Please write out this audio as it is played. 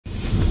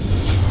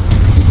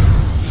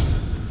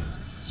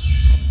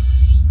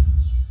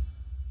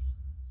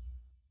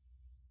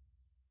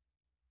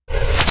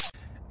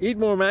Eat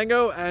more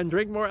mango and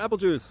drink more apple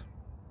juice.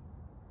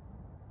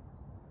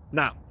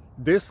 Now,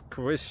 this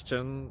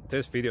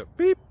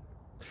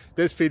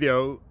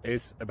video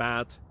is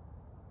about...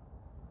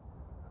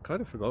 I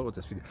kind of forgot what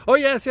this video... Oh,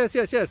 yes.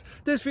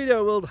 This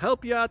video will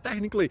help you out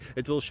technically.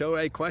 It will show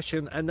a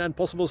question and then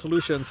possible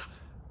solutions.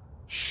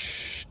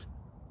 Shh.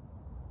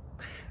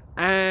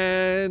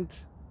 And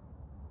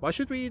why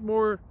should we eat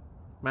more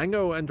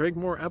mango and drink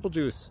more apple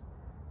juice?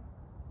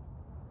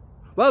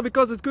 Well,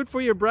 because it's good for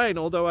your brain,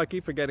 although I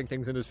keep forgetting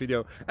things in this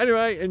video.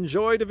 Anyway,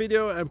 enjoy the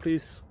video and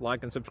please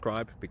like and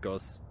subscribe,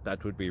 because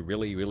that would be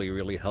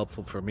really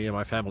helpful for me and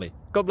my family.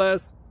 God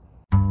bless!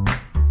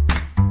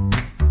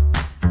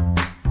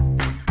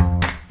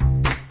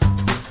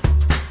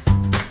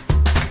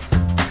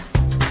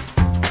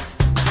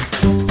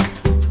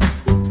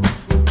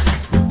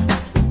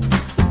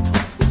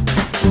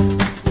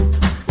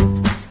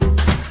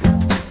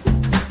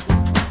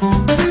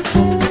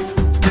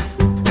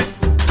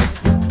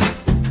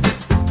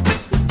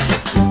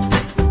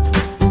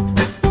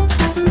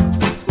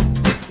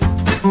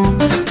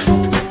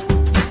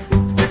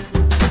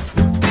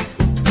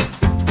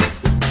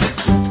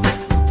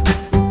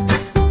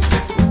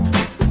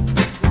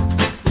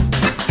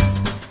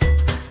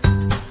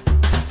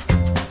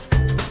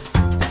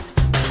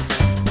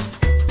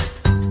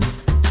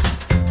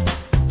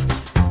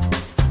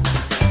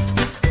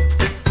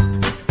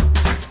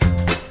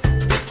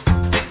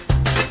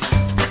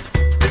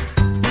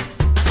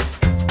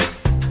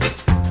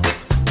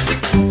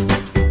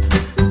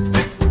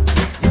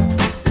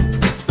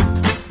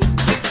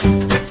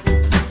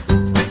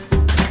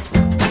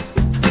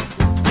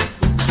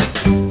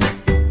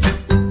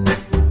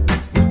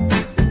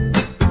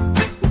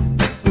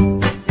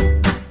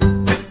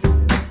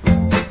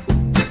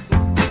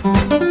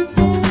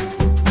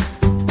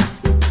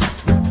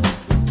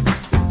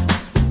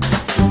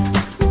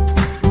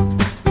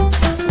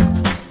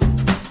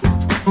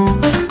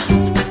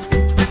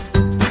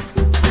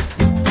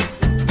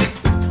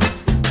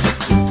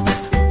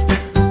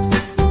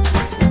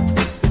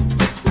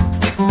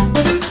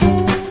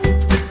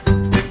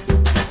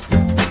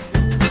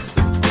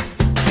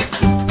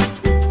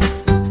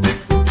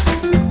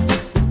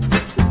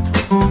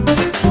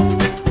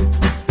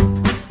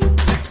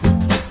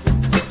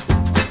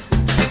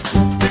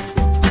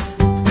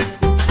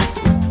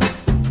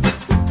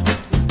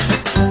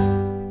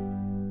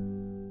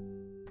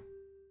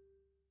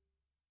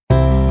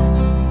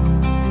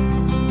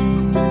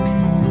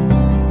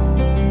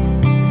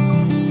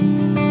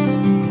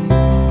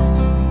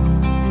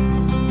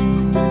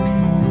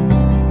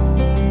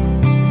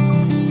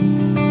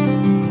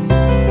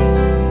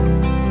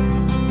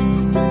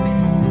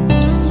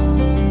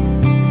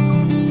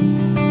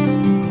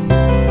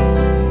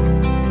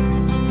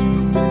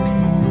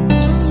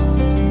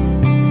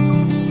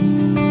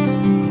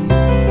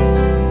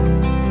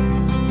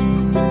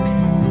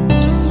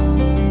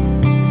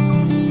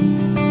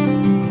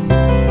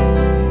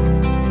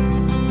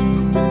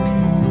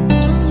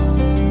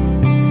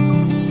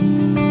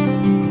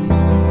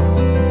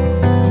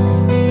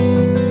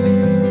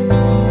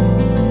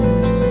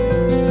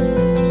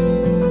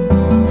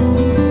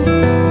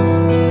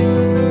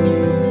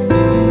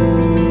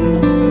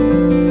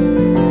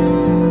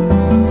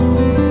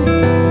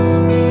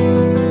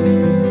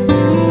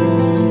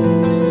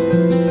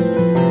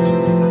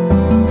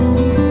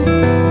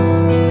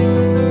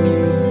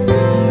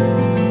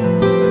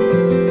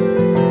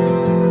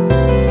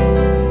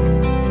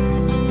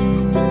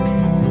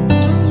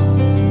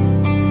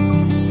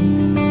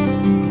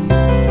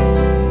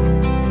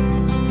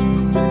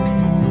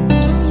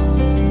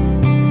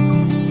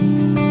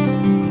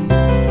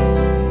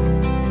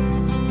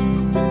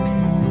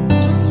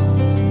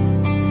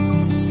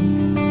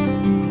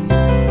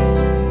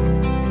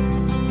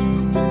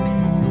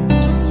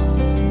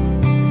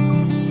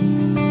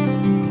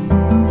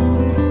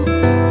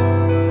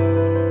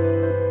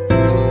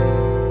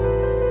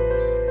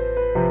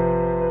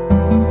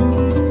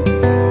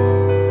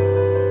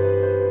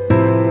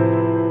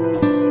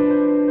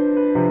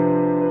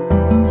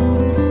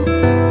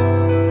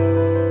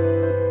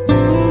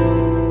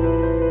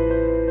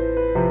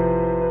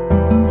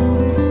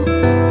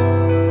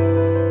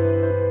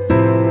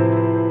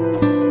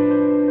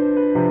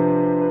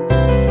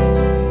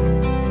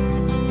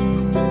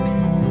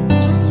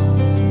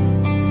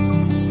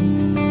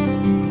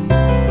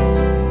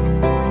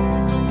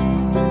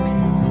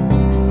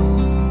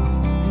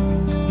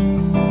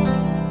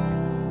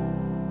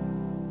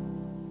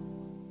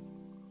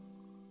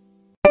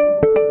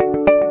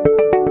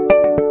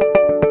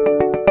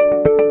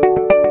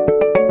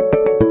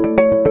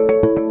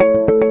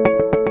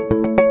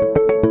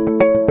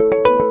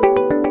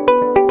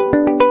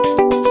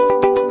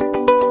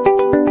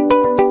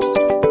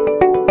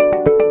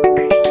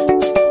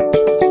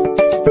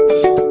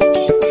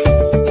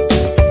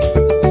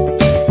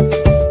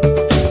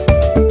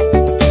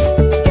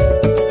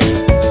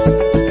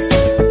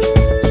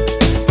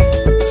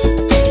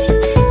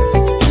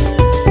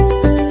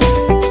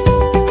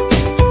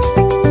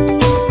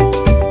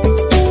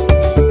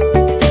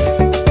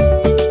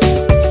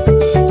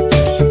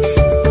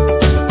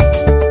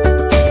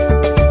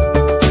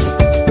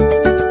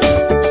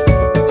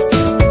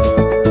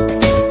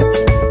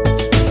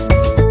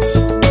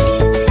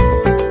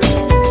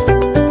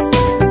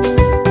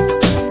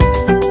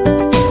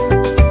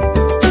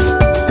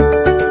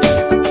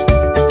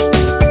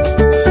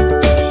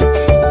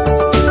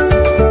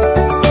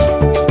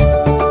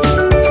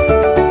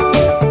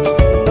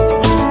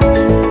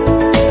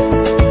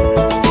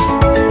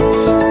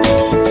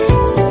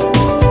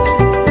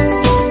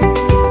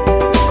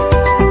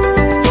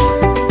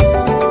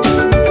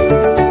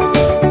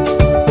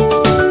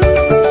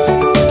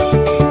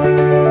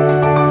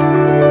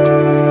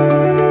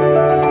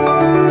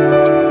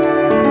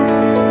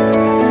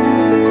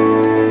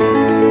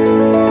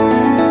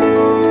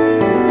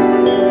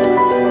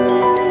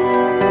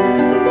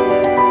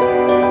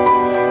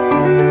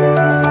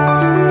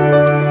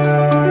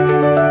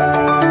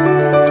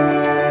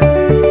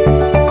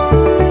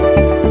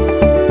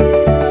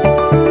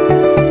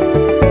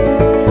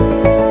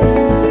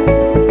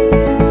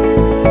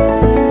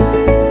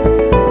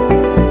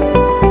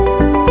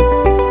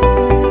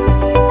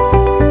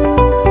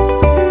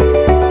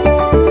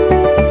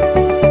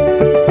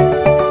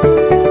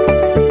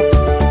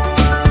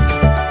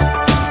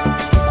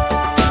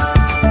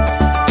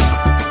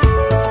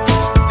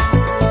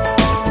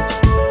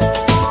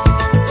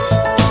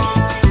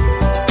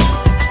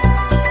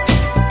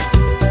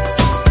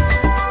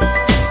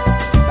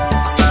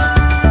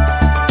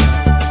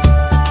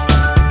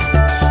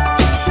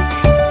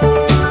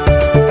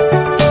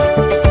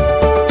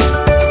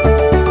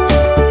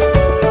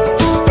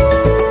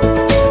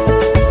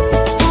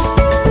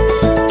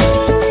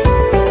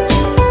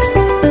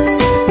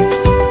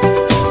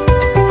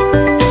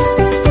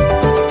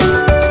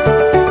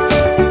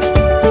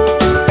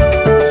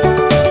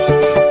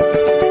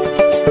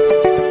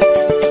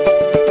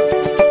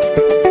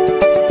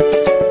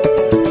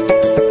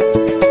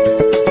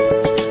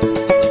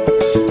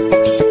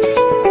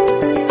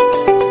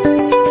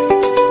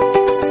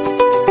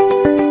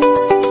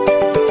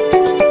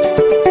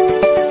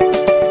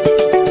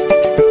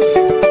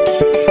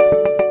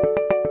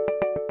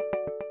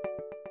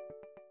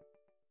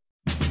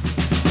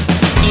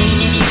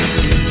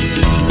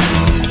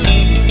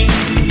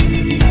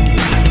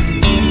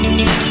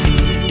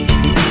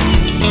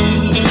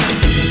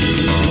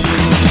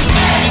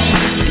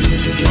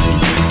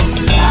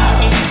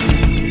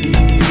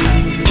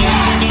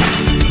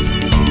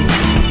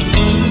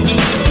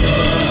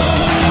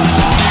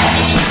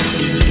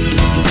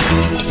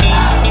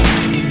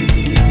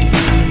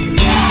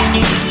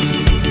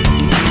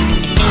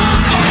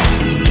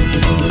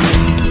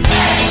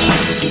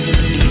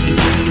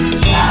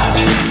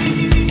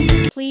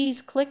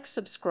 click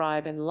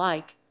subscribe and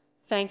like.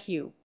 Thank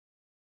you.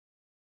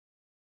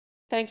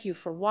 Thank you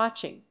for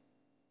watching.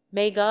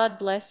 May God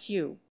bless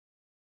you.